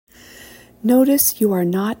Notice you are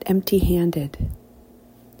not empty-handed.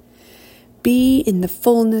 Be in the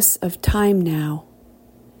fullness of time now.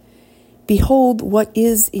 Behold what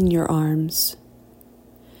is in your arms.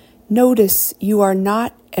 Notice you are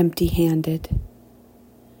not empty-handed.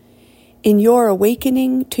 In your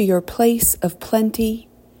awakening to your place of plenty,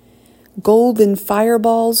 golden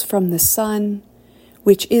fireballs from the sun,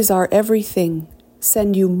 which is our everything,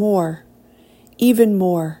 send you more, even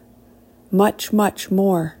more, much, much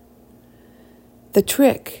more. The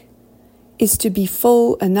trick is to be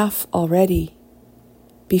full enough already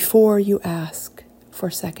before you ask for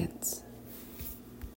seconds.